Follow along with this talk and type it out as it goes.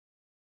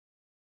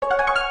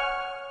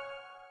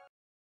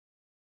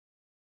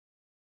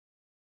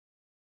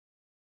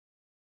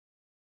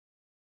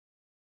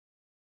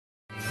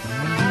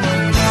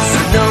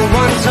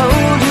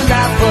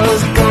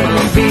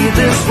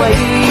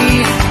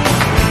way.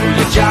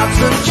 Your job's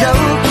a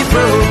joke, you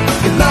broke,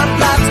 your love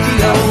life's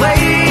the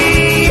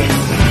away.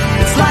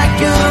 It's like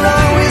you're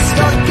always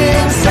stuck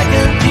in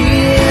second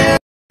gear.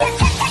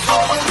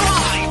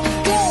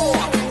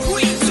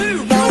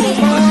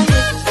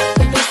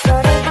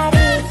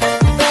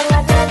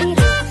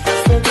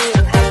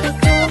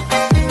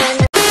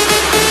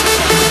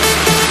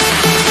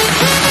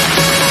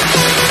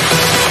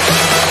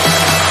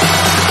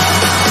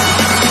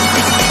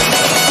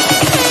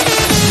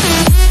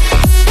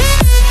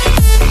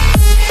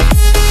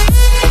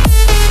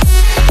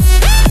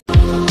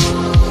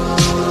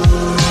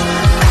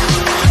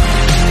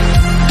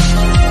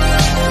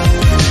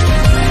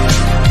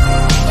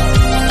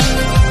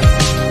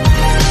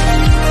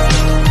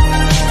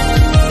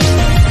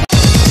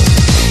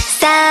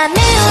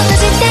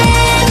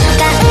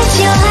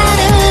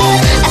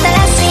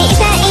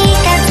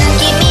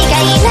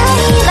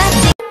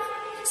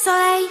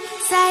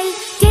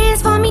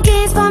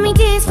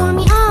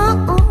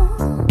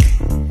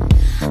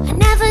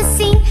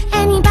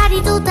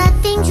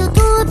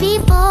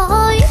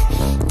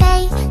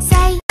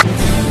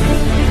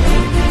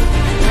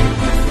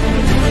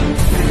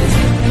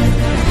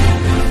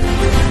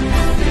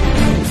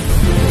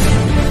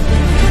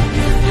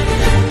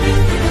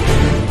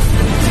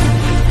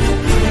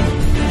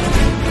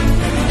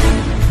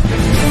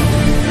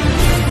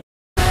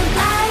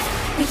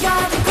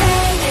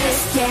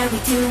 We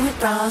do it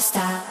Brawl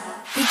style.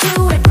 We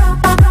do it Brawl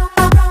style.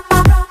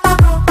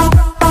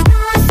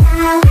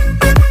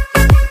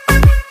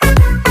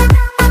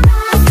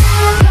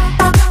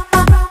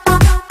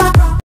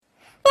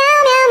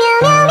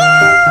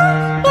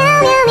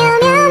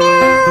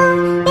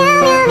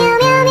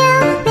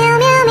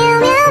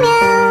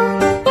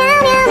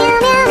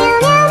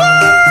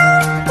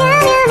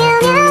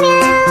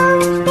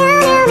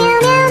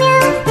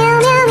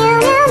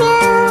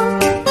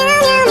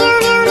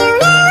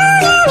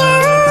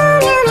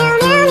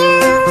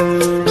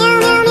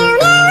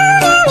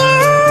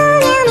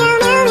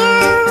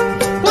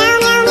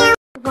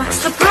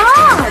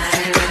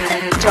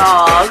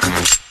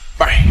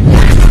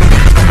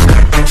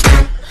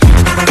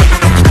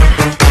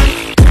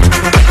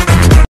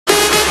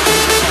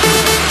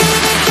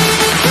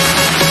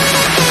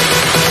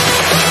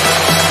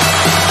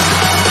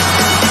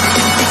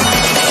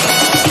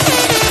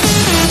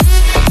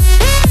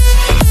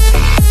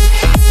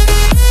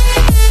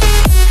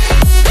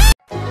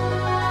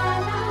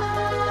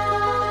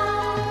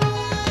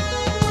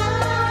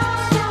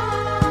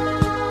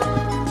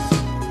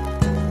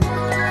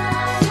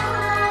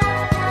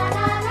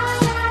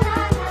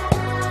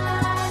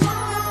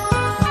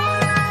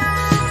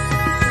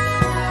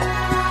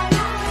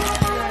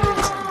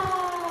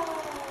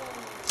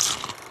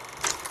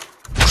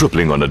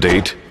 Tripling on a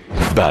date?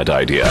 Bad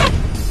idea.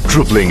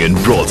 Tripling in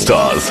Brawl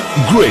Stars?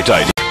 Great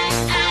idea.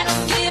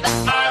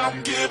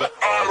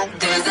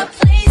 There's a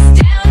place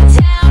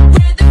downtown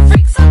where the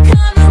freaks all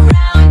come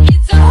around.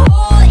 It's a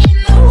hole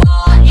in the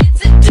wall,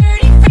 it's a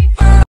dirty freak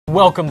for.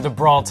 Welcome to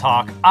Brawl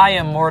Talk. I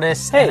am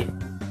Mortis. Hey,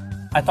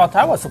 I thought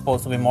I was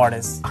supposed to be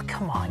Mortis. Oh,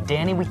 come on,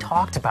 Danny, we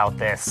talked about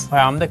this.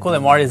 Well, I'm the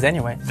coolest Mortis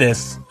anyway.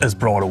 This is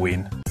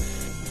Broadway.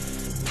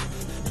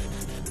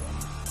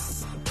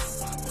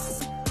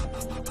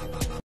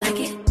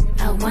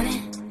 I want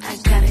it, I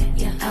got it,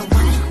 yeah. I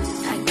want it,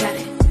 I got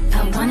it. I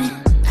want it,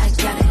 I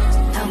got it.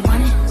 I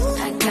want it,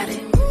 I got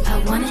it. I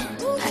want it,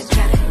 I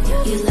got it,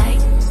 yeah. You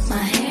like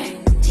my hair?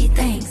 Gee,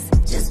 thanks,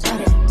 just bought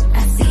it. I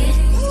see it,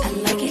 I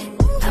like it,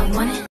 I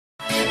want it.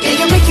 Yeah,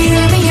 you're making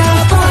me your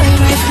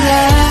boyfriend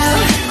club.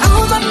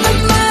 Oh my, my,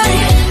 my,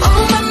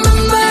 oh my, my,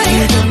 my.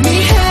 You got me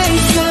high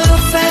so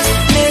fast.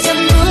 내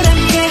전부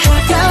함께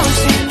하고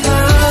싶어.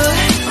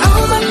 Oh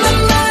my, my,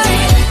 my,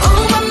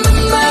 oh my, my,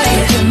 my.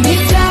 You got me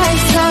die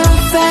so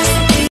fast.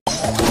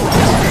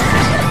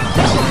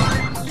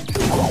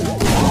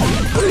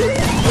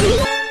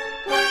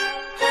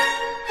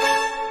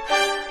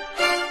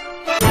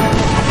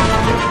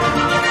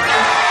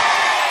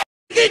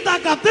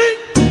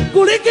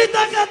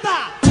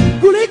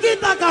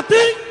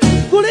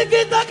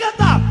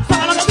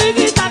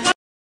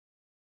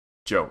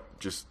 Joe,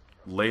 just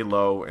lay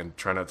low and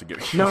try not to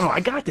get. No, I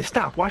got this.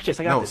 Stop. Watch this.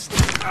 I got this.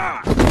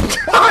 Ah.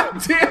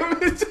 God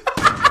damn it!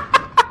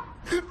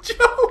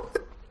 Joe!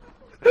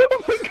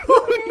 Oh my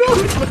god,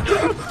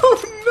 no!